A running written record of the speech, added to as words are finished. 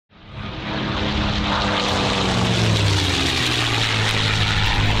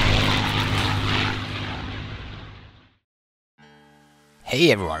Hey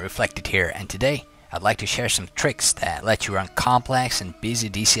everyone, Reflected here, and today I'd like to share some tricks that let you run complex and busy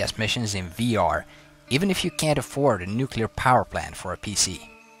DCS missions in VR, even if you can't afford a nuclear power plant for a PC.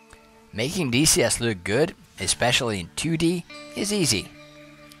 Making DCS look good, especially in 2D, is easy.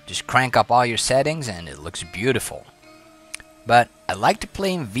 Just crank up all your settings and it looks beautiful. But I like to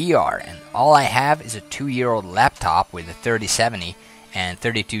play in VR, and all I have is a 2-year-old laptop with a 3070 and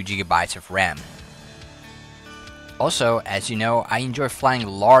 32 GB of RAM. Also, as you know, I enjoy flying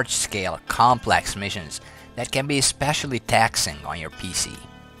large-scale, complex missions that can be especially taxing on your PC.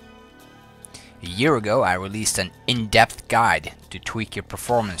 A year ago, I released an in-depth guide to tweak your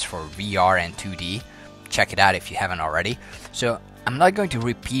performance for VR and 2D. Check it out if you haven't already. So, I'm not going to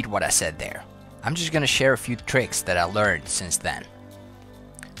repeat what I said there. I'm just going to share a few tricks that I learned since then.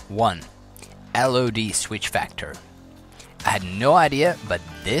 1. LOD switch factor. I had no idea, but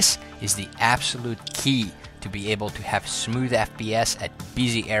this is the absolute key to be able to have smooth FPS at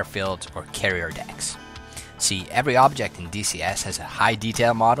busy airfields or carrier decks. See, every object in DCS has a high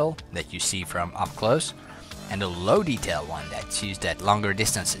detail model that you see from up close, and a low detail one that's used at longer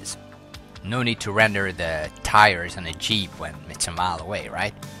distances. No need to render the tires on a Jeep when it's a mile away,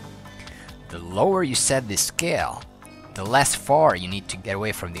 right? The lower you set this scale, the less far you need to get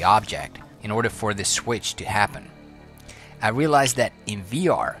away from the object in order for this switch to happen. I realized that in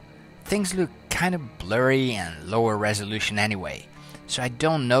VR, things look kind of blurry and lower resolution anyway, so I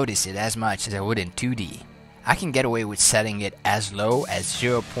don't notice it as much as I would in 2D. I can get away with setting it as low as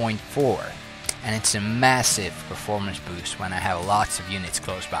 0.4, and it's a massive performance boost when I have lots of units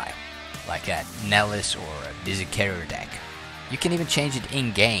close by, like at Nellis or a busy carrier deck. You can even change it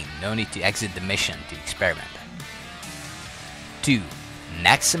in-game, no need to exit the mission to experiment. 2.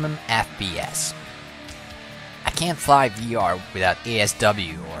 Maximum FPS. I can't fly VR without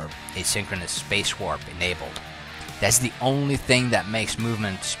ASW or asynchronous space warp enabled. That's the only thing that makes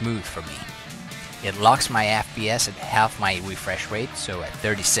movement smooth for me. It locks my FPS at half my refresh rate, so at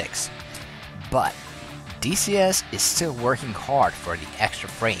 36. But DCS is still working hard for the extra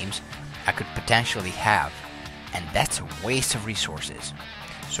frames I could potentially have, and that's a waste of resources.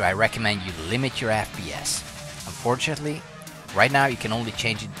 So I recommend you limit your FPS. Unfortunately, right now you can only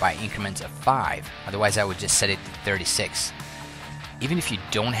change it by increments of 5, otherwise I would just set it to 36. Even if you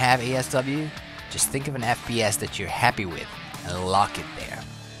don't have ASW, just think of an FPS that you're happy with and lock it there.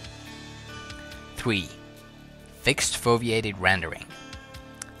 3. Fixed foveated rendering.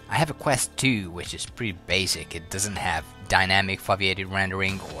 I have a Quest 2 which is pretty basic. It doesn't have dynamic foveated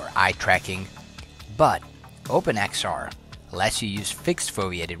rendering or eye tracking, but OpenXR lets you use fixed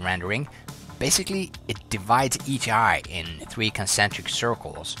foveated rendering. Basically, it divides each eye in 3 concentric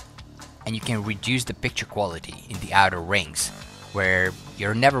circles, and you can reduce the picture quality in the outer rings, where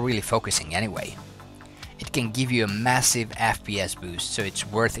you're never really focusing anyway. It can give you a massive FPS boost, so it's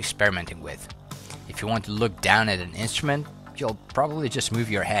worth experimenting with. If you want to look down at an instrument, you'll probably just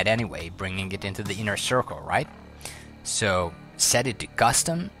move your head anyway, bringing it into the inner circle, right? So set it to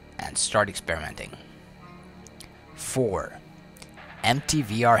custom and start experimenting. 4. Empty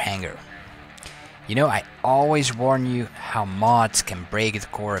VR Hangar. You know, I always warn you how mods can break the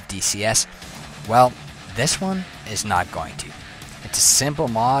core of DCS. Well, this one is not going to. It's a simple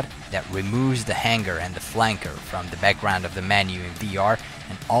mod that removes the hangar and the flanker from the background of the menu in VR,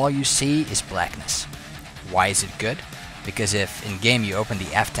 and all you see is blackness. Why is it good? Because if in-game you open the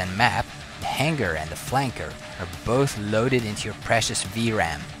F10 map, the hangar and the flanker are both loaded into your precious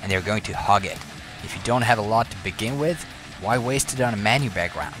VRAM, and they're going to hog it. If you don't have a lot to begin with, why waste it on a menu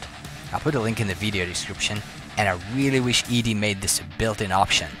background? I'll put a link in the video description, and I really wish ED made this a built-in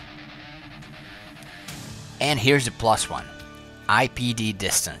option. And here's the plus one. IPD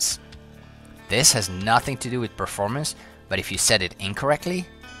distance. This has nothing to do with performance, but if you set it incorrectly,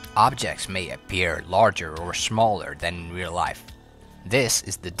 objects may appear larger or smaller than in real life. This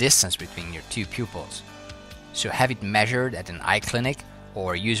is the distance between your two pupils. So have it measured at an eye clinic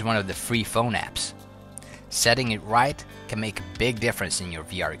or use one of the free phone apps. Setting it right can make a big difference in your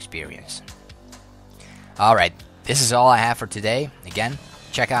VR experience. Alright, this is all I have for today. Again,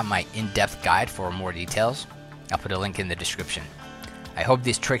 check out my in-depth guide for more details. I'll put a link in the description. I hope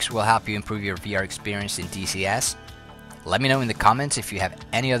these tricks will help you improve your VR experience in DCS. Let me know in the comments if you have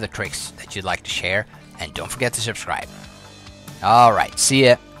any other tricks that you'd like to share, and don't forget to subscribe. Alright, see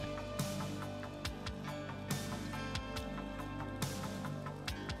ya!